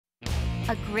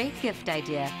A great gift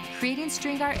idea. Creating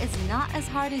string art is not as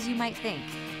hard as you might think.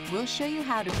 We'll show you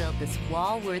how to build this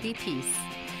wall-worthy piece.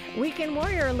 Weekend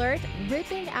Warrior Alert,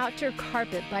 ripping out your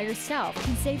carpet by yourself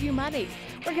can save you money.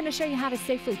 We're going to show you how to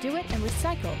safely do it and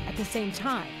recycle at the same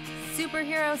time.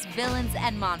 Superheroes, villains,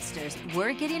 and monsters.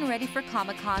 We're getting ready for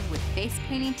Comic-Con with face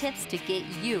painting tips to get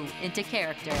you into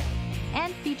character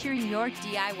and featuring your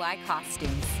DIY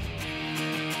costumes.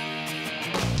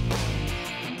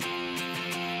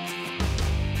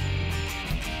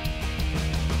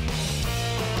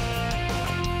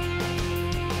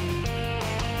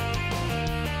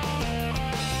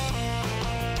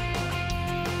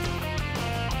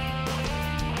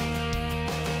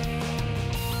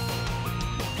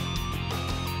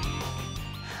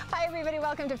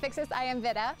 Welcome to Fix This. I am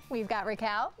Vida. We've got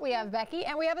Raquel, we have Becky,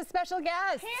 and we have a special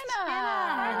guest.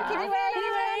 Hannah. Can you wave,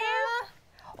 Hannah?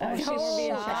 Oh, she's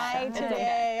being shy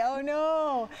today. Oh,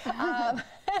 no.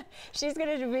 She's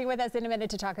going to be with us in a minute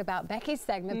to talk about Becky's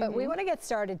segment, but we want to get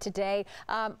started today.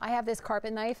 I have this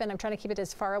carpet knife, and I'm trying to keep it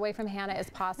as far away from Hannah as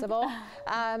possible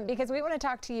because we want to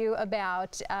talk to you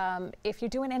about if you're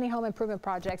doing any home improvement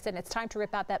projects and it's time to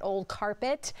rip out that old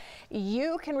carpet,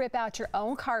 you can rip out your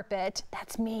own carpet.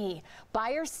 That's me. By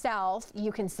yourself,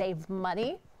 you can save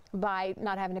money by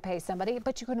not having to pay somebody,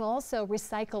 but you can also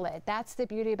recycle it. That's the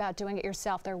beauty about doing it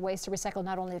yourself. There are ways to recycle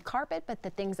not only the carpet, but the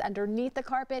things underneath the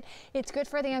carpet. It's good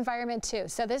for the environment too.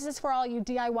 So this is for all you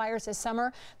DIYers this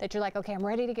summer that you're like, okay, I'm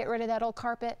ready to get rid of that old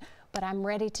carpet, but I'm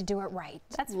ready to do it right.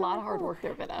 That's a lot of hard work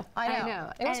there, Vida. I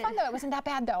know. It was fun though. It wasn't that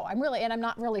bad though. I'm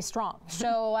not really strong.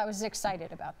 So I was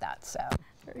excited about that. So.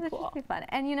 Very cool. This should be fun.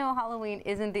 And you know, Halloween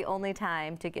isn't the only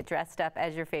time to get dressed up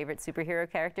as your favorite superhero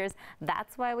characters.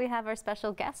 That's why we have our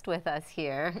special guest with us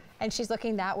here. And she's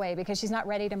looking that way because she's not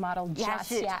ready to model just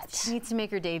yet. She needs to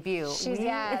make her debut. We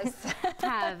have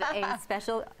a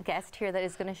special guest here that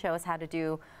is going to show us how to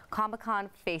do Comic-Con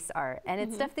face art. And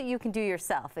it's stuff that you can do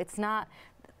yourself. It's not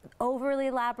overly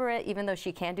elaborate, even though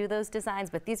she can do those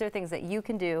designs, but these are things that you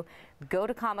can do. Go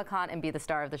to Comic-Con and be the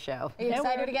star of the show. Are you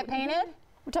excited to get painted?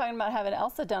 We're talking about having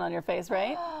Elsa done on your face,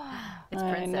 right? It's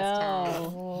princess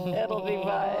time. It'll be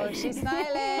fun. She's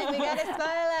smiling. We got a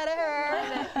smile out of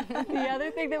her. The other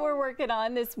thing that we're working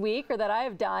on this week, or that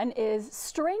I've done, is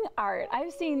string art.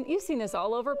 You've seen this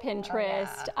all over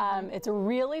Pinterest. Oh, yeah. It's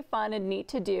really fun and neat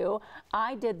to do.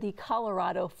 I did the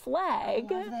Colorado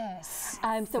flag. I love this.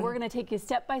 So we're going to take you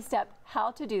step by step how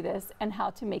to do this and how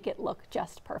to make it look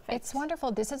just perfect. It's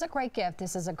wonderful. This is a great gift.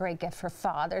 This is a great gift for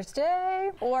Father's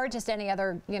Day or just any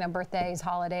other, birthdays,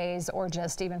 holidays, or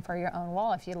just even for your own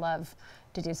wall if you love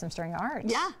to do some string art.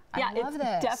 Yeah, I love it's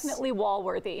this. Definitely wall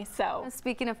worthy. So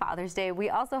speaking of Father's Day, we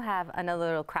also have another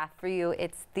little craft for you.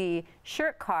 It's the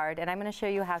shirt card, and I'm going to show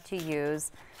you how to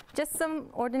use just some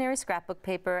ordinary scrapbook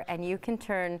paper, and you can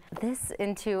turn this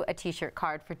into a t-shirt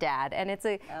card for Dad. And it's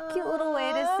a cute little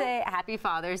way to say Happy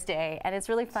Father's Day, and it's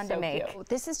really fun to make. Cute.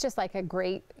 This is just like a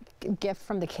great gift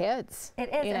from the kids.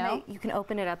 It is. You can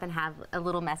open it up and have a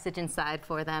little message inside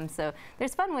for them. So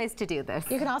there's fun ways to do this.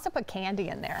 You can also put candy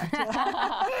in there.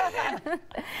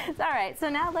 All right, so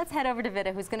now let's head over to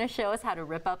Vida, who's going to show us how to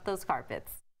rip up those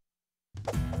carpets.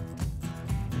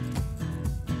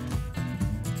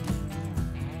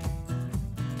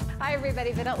 Hi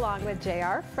everybody, Vida along with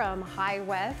JR from High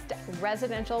West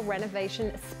Residential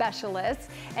Renovation Specialists.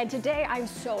 And today I'm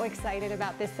so excited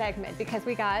about this segment because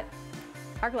we got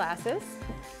our glasses.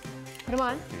 Put them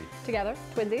on together,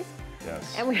 twinsies.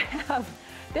 Yes. And we have,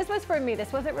 this was for me,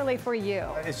 this wasn't really for you.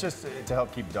 It's just to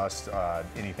help keep dust,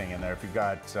 anything in there. If you've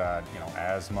got,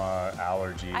 asthma,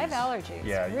 allergies. I have allergies,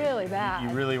 yeah, really bad.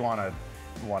 You really want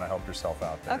to help yourself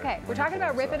out there. Okay, we're talking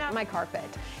about ripping out my carpet.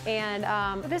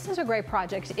 And this is a great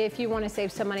project if you want to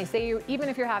save some money. Say even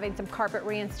if you're having some carpet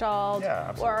reinstalled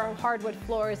or hardwood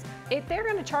floors, if they're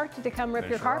going to charge you to come rip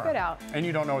your carpet out. And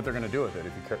you don't know what they're going to do with it.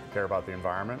 If you care about the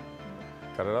environment,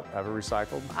 cut it up, have it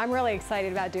recycled. I'm really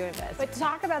excited about doing this. But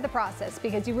talk about the process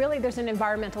because there's an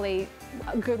environmentally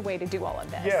good way to do all of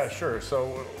this. Yeah, sure. So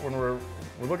when we're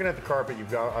looking at the carpet,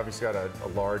 you've obviously got a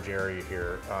large area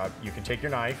here. You can take your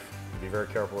knife. Be very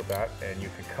careful with that, and you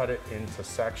can cut it into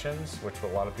sections, which a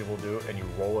lot of people do, and you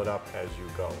roll it up as you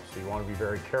go. So you want to be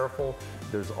very careful.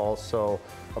 There's also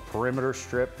a perimeter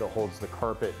strip that holds the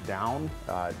carpet down.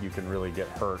 You can really get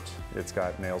hurt. It's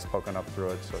got nails poking up through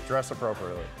it, so dress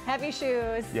appropriately. Heavy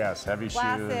shoes. Yes, heavy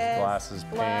glasses, shoes, glasses,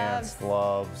 pants,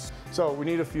 gloves. So we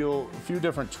need a few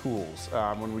different tools.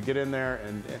 When we get in there,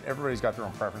 and everybody's got their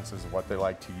own preferences of what they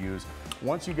like to use.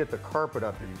 Once you get the carpet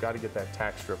up, you've got to get that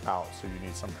tack strip out. So you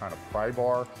need some kind of pry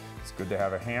bar. It's good to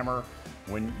have a hammer.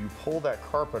 When you pull that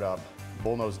carpet up,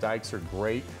 bullnose dikes are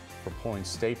great. for pulling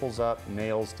staples up,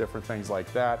 nails, different things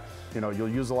like that. You know, you'll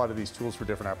use a lot of these tools for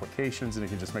different applications, and it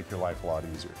can just make your life a lot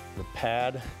easier. The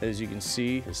pad, as you can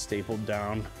see, is stapled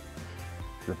down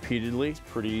repeatedly. It's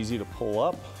pretty easy to pull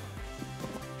up.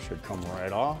 Should come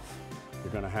right off.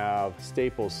 You're gonna have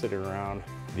staples sitting around.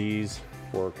 These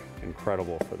work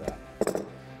incredible for that.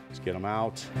 Let's get them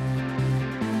out.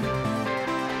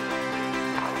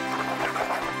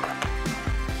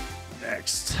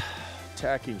 Next,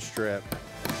 tacking strip.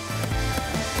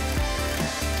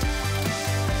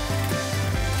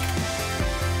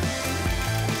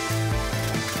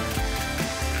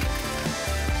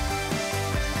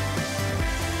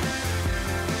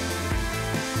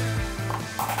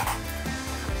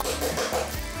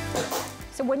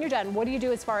 So when you're done, what do you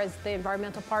do as far as the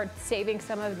environmental part, saving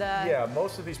some of the... Yeah,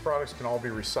 most of these products can all be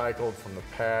recycled, from the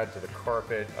pad to the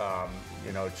carpet.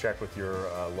 You know, check with your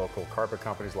local carpet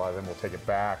companies. A lot of them will take it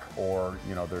back, or,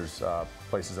 you know, there's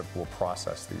places that will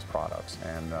process these products,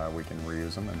 and we can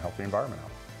reuse them and help the environment out.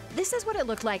 This is what it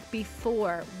looked like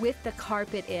before with the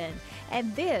carpet in,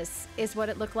 and this is what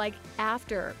it looked like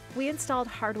after we installed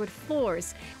hardwood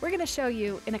floors. We're going to show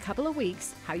you in a couple of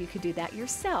weeks how you could do that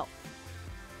yourself.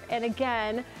 And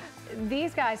again,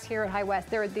 these guys here at High West,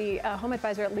 they're the home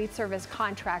advisor at Lead Service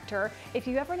Contractor. If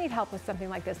you ever need help with something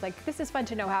like this is fun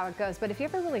to know how it goes, but if you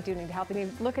ever really do need help and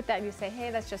you look at that and you say, hey,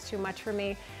 that's just too much for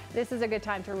me, this is a good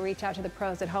time to reach out to the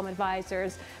pros at Home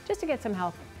Advisors just to get some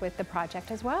help with the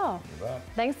project as well. You bet.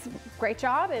 Thanks, great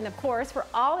job. And of course, for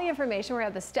all the information, we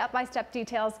have the step-by-step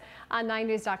details on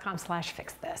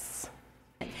 9news.com/fixthis.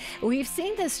 We've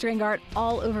seen this string art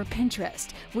all over Pinterest.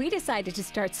 We decided to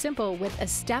start simple with a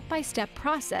step-by-step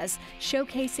process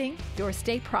showcasing your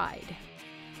state pride.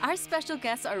 Our special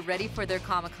guests are ready for their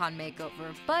Comicon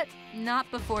makeover, but not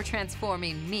before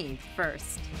transforming me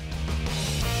first.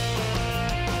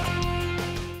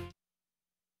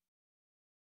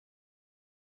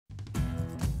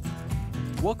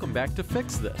 Welcome back to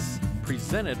Fix This,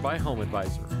 presented by Home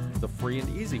Advisor, the free and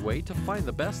easy way to find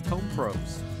the best home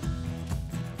pros.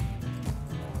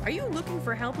 Are you looking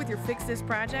for help with your Fix This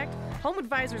project? Home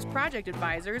Advisor's project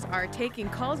advisors are taking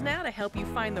calls now to help you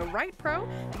find the right pro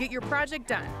to get your project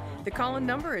done. The call-in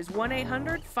number is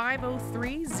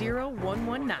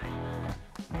 1-800-503-0119.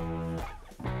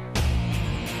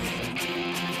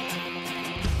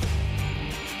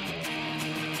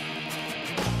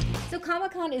 So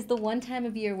Comicon is the one time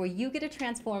of year where you get to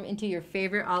transform into your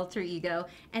favorite alter ego,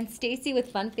 and Stacy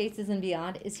with Fun Faces and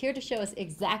Beyond is here to show us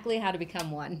exactly how to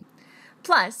become one.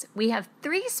 Plus, we have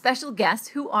 3 special guests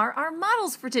who are our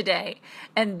models for today,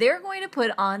 and they're going to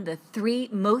put on the 3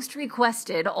 most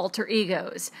requested alter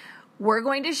egos. We're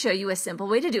going to show you a simple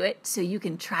way to do it so you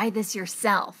can try this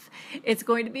yourself. It's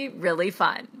going to be really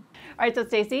fun. All right, so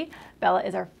Stacy, Bella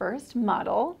is our first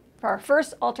model for our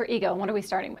first alter ego. What are we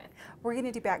starting with? We're going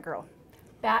to do Batgirl.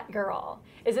 Batgirl.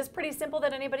 Is this pretty simple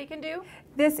that anybody can do?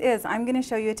 This is. I'm going to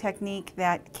show you a technique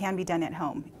that can be done at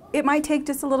home. It might take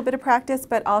just a little bit of practice,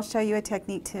 but I'll show you a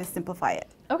technique to simplify it.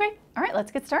 Okay. All right, let's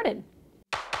get started.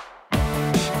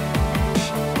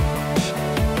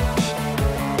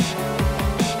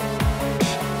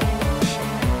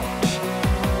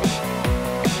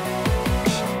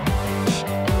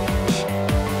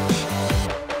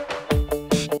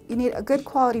 You need a good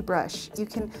quality brush. You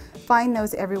can find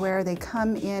those everywhere. They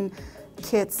come in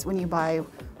kits when you buy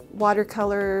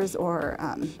watercolors or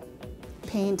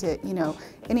paint at, you know,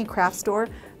 any craft store.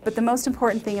 But the most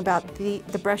important thing about the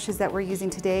brushes that we're using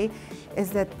today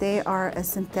is that they are a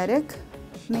synthetic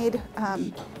made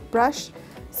brush.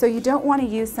 So you don't want to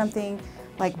use something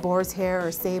like boar's hair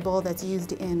or sable that's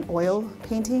used in oil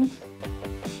painting.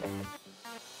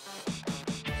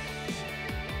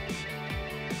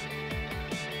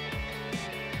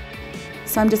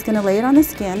 So I'm just going to lay it on the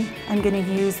skin. I'm going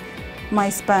to use my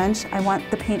sponge. I want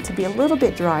the paint to be a little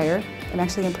bit drier. I'm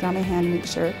actually going to put it on my hand to make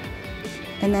sure.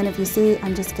 And then if you see,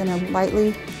 I'm just going to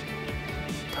lightly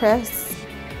press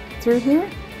through here.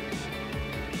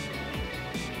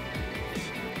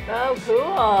 Oh,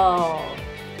 cool.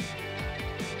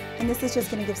 And this is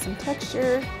just going to give some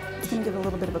texture. It's going to give a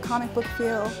little bit of a comic book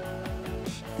feel.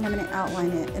 And I'm going to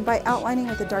outline it. And by outlining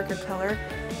with a darker color,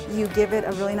 you give it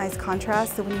a really nice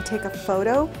contrast. So when you take a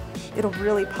photo, it'll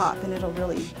really pop and it'll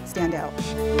really stand out.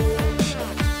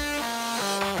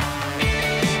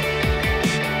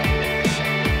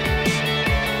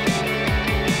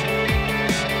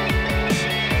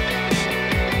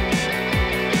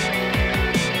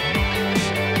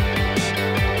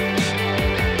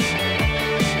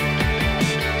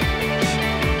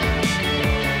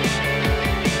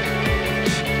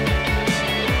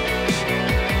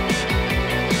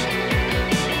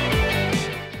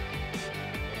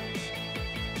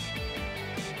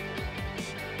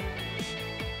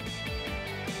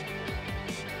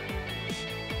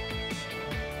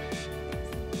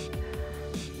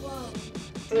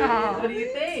 What do you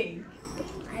think?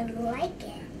 I like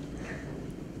it.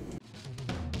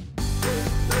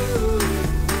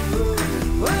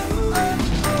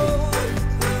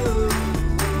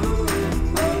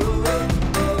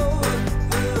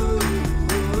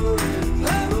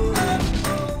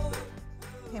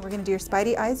 Okay, we're going to do your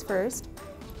Spidey eyes first.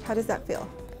 How does that feel?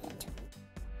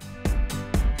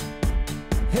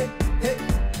 Hit, hit.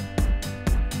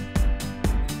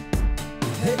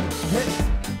 Hit, hit.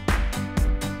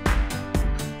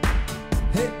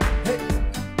 Hit, hit.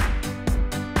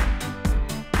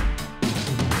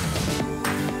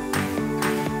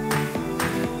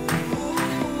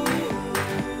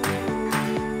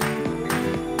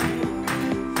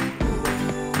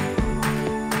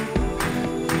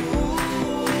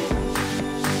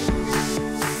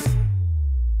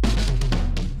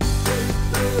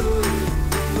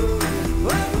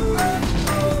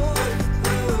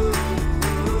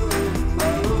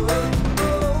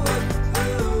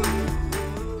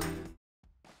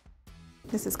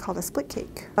 This is called a split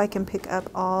cake. I can pick up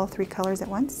all 3 colors at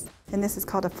once, and this is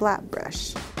called a flat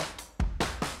brush.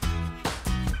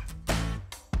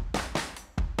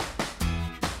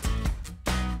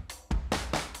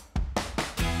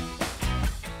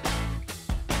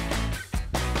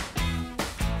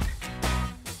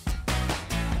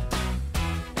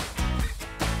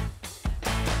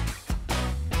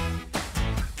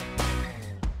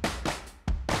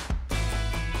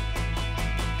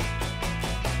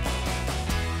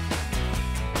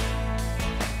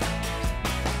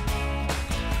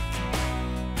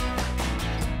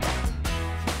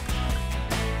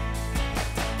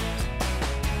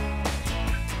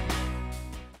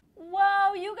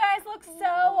 Whoa, you guys look so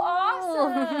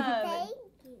awesome.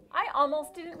 I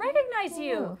almost didn't recognize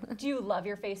you. Do you love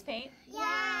your face paint?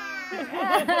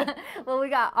 Well, we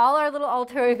got all our little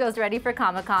alter egos ready for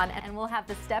Comic-Con, and we'll have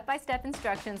the step-by-step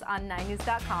instructions on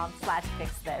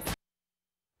 9news.com/fixthis.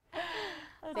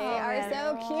 They are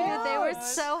so cute. They were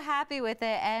so happy with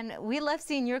it, and we love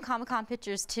seeing your Comic-Con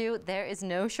pictures too. There is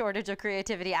no shortage of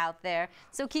creativity out there,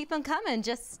 so keep them coming.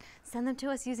 Just send them to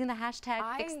us using the hashtag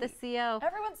 #FixThisCO.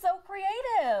 Everyone's so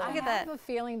creative. I have a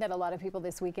feeling that a lot of people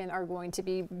this weekend are going to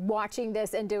be watching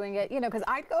this and doing it, you know, because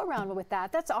I'd go around with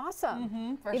that. That's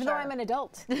awesome. Even though I'm an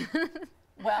adult.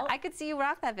 Well, I could see you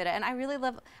rock that video, and I really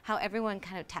love how everyone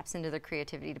kind of taps into their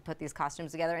creativity to put these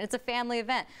costumes together. And it's a family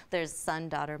event. There's son,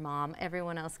 daughter, mom,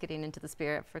 everyone else getting into the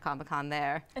spirit for Comic-Con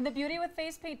there. And the beauty with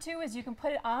face paint too is you can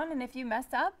put it on, and if you mess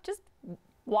up, just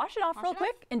wash it off real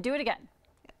quick and do it again.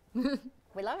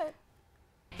 We love it.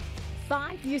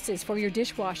 5 uses for your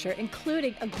dishwasher,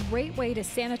 including a great way to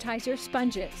sanitize your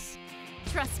sponges.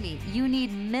 Trust me, you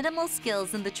need minimal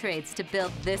skills in the trades to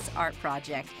build this art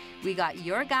project. We got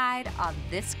your guide on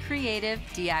this creative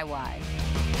DIY.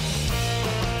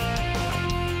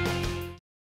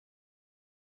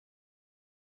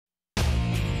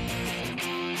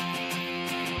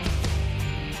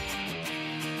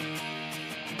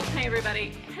 Hi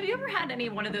everybody. Have you ever had any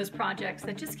one of those projects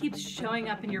that just keeps showing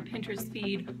up in your Pinterest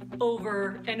feed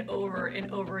over and over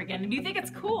and over again? And you think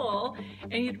it's cool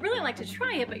and you'd really like to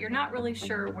try it, but you're not really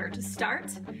sure where to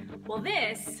start? Well,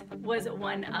 this was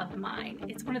one of mine.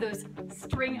 It's one of those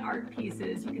string art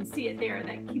pieces. You can see it there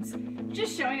that keeps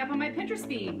just showing up on my Pinterest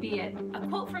feed, be it a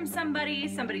quote from somebody,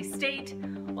 somebody's state.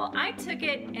 Well, I took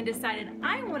it and decided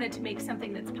I wanted to make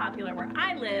something that's popular where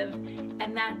I live,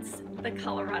 and that's the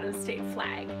Colorado state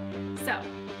flag. So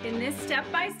in this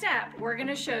step-by-step, we're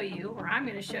gonna show you, or I'm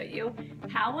gonna show you,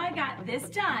 how I got this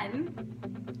done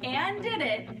and did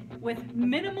it with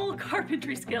minimal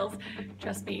carpentry skills.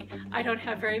 Trust me, I don't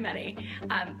have very many,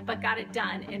 but got it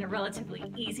done in a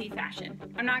relatively easy fashion.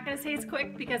 I'm not gonna say it's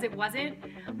quick because it wasn't,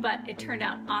 but it turned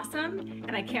out awesome,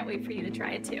 and I can't wait for you to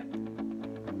try it too.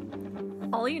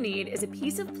 All you need is a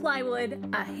piece of plywood,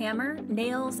 a hammer,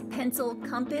 nails, pencil,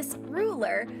 compass,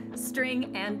 ruler,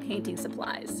 string, and painting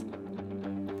supplies.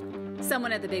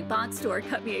 Someone at the big box store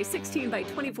cut me a 16 by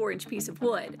 24 inch piece of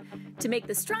wood. To make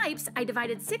the stripes, I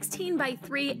divided 16 by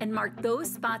 3 and marked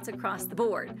those spots across the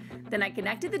board. Then I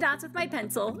connected the dots with my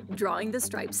pencil, drawing the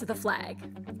stripes of the flag.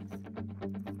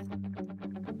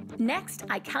 Next,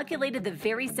 I calculated the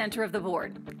very center of the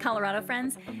board. Colorado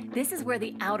friends, this is where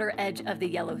the outer edge of the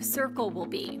yellow circle will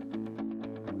be.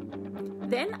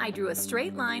 Then I drew a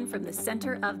straight line from the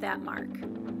center of that mark.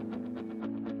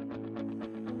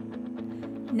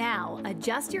 Now,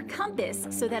 adjust your compass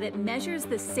so that it measures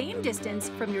the same distance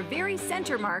from your very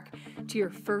center mark to your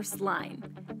first line.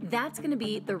 That's going to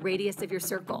be the radius of your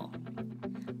circle.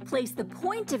 Place the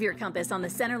point of your compass on the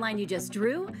center line you just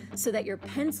drew so that your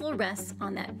pencil rests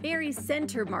on that very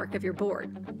center mark of your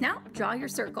board. Now, draw your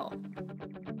circle.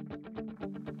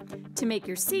 To make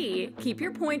your C, keep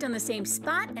your point on the same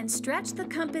spot and stretch the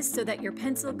compass so that your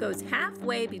pencil goes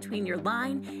halfway between your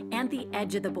line and the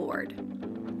edge of the board.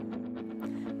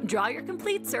 Draw your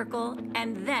complete circle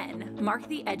and then mark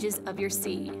the edges of your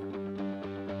C.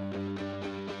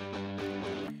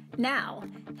 Now,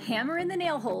 hammer in the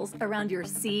nail holes around your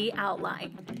C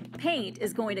outline. Paint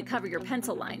is going to cover your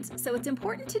pencil lines, so it's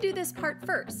important to do this part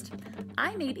first.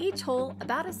 I made each hole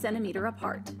about 1 centimeter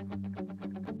apart.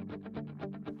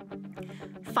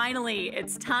 Finally,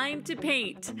 it's time to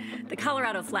paint. The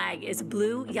Colorado flag is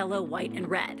blue, yellow, white,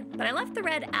 and red, but I left the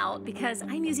red out because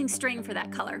I'm using string for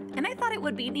that color, and I thought it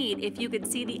would be neat if you could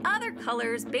see the other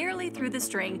colors barely through the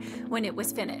string when it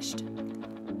was finished.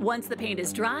 Once the paint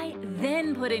is dry,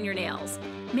 then put in your nails.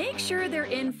 Make sure they're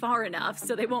in far enough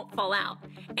so they won't fall out,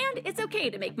 and it's okay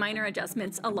to make minor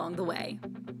adjustments along the way.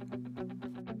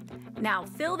 Now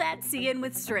fill that C in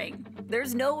with string.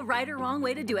 There's no right or wrong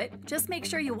way to do it, just make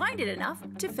sure you wind it enough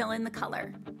to fill in the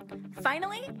color.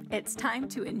 Finally, it's time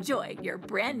to enjoy your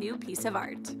brand new piece of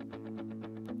art.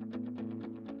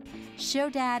 Show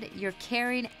Dad you're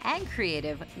caring and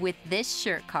creative with this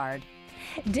shirt card.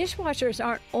 Dishwashers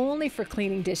aren't only for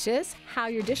cleaning dishes. How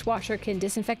your dishwasher can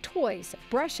disinfect toys,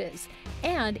 brushes,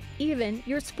 and even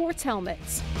your sports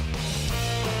helmets.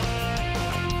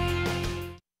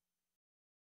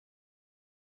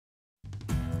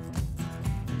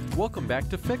 Welcome back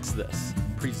to Fix This,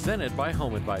 presented by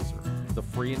Home Advisor, the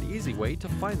free and easy way to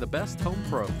find the best home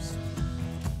pros.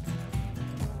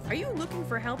 Are you looking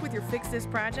for help with your Fix This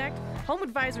project? Home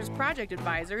Advisor's project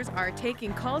advisors are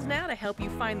taking calls now to help you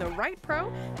find the right pro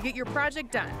to get your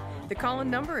project done. The call-in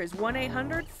number is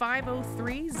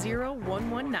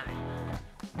 1-800-503-0119.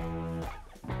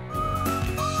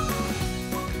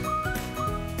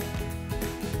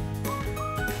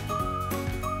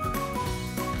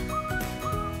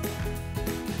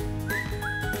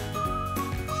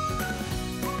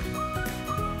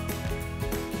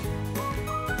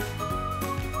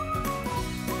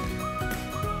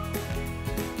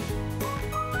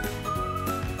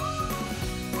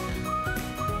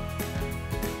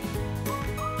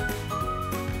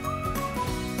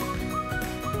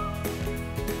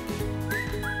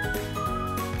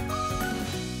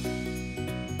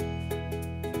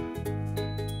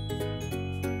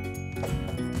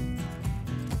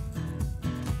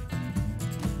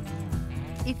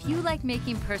 If you like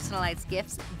making personalized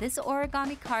gifts, this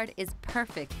origami card is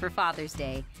perfect for Father's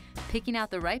Day. Picking out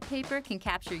the right paper can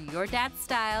capture your dad's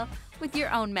style with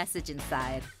your own message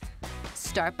inside.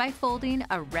 Start by folding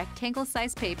a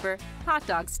rectangle-sized paper, hot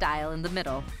dog style, in the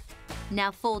middle.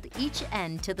 Now fold each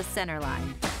end to the center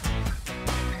line.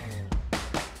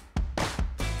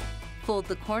 Fold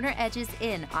the corner edges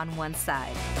in on one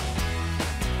side.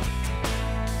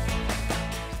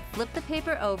 Flip the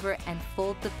paper over and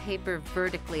fold the paper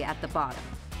vertically at the bottom.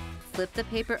 Flip the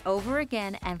paper over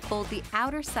again and fold the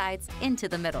outer sides into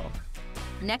the middle.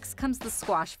 Next comes the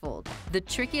squash fold, the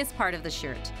trickiest part of the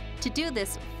shirt. To do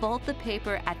this, fold the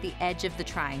paper at the edge of the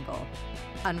triangle.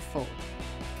 Unfold.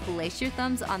 Place your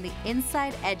thumbs on the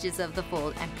inside edges of the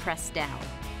fold and press down.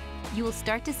 You will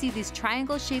start to see these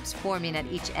triangle shapes forming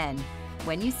at each end.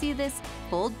 When you see this,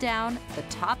 fold down the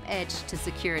top edge to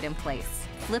secure it in place.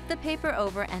 Flip the paper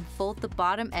over and fold the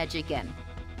bottom edge again.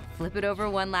 Flip it over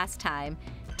one last time.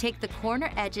 Take the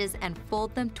corner edges and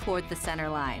fold them toward the center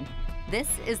line. This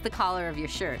is the collar of your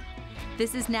shirt.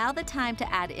 This is now the time to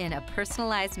add in a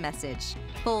personalized message.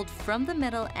 Fold from the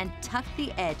middle and tuck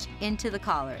the edge into the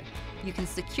collar. You can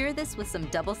secure this with some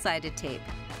double-sided tape.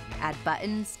 Add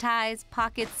buttons, ties,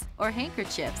 pockets, or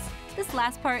handkerchiefs. This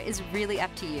last part is really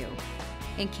up to you.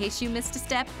 In case you missed a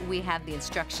step, we have the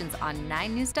instructions on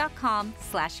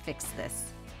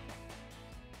 9news.com/fixthis.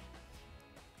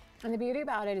 And the beauty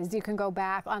about it is you can go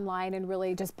back online and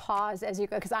really just pause as you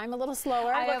go, because I'm a little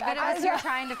slower. I know, but as you're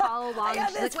trying to follow along,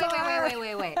 she's like,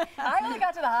 wait. I only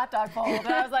got to the hot dog fold, and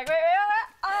I was like, wait.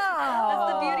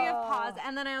 That's the beauty of pause.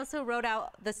 And then I also wrote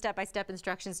out the step-by-step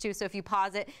instructions too, so if you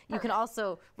pause it, you can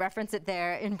also reference it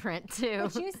there in print too.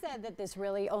 But you said that this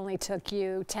really only took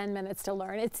you 10 minutes to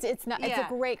learn. It's a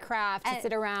great craft to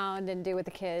sit around and do with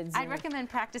the kids. I'd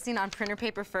recommend practicing on printer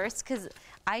paper first, because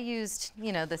I used,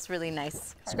 this really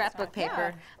nice scrapbook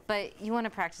paper, but you want to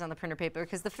practice on the printer paper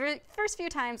because the first few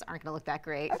times aren't going to look that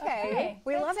great. Okay.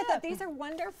 We love it though. These are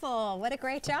wonderful. What a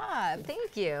great job.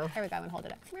 Thank you. Here we go, and hold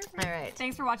it up. All right.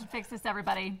 Thanks for watching Fix This,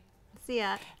 everybody. See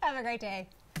ya. Have a great day.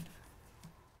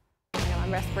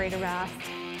 I'm respirator mask.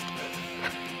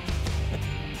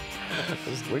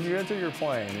 When you enter your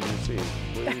plane in your seat,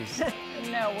 please.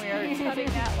 No, we're cutting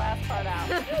that last part out.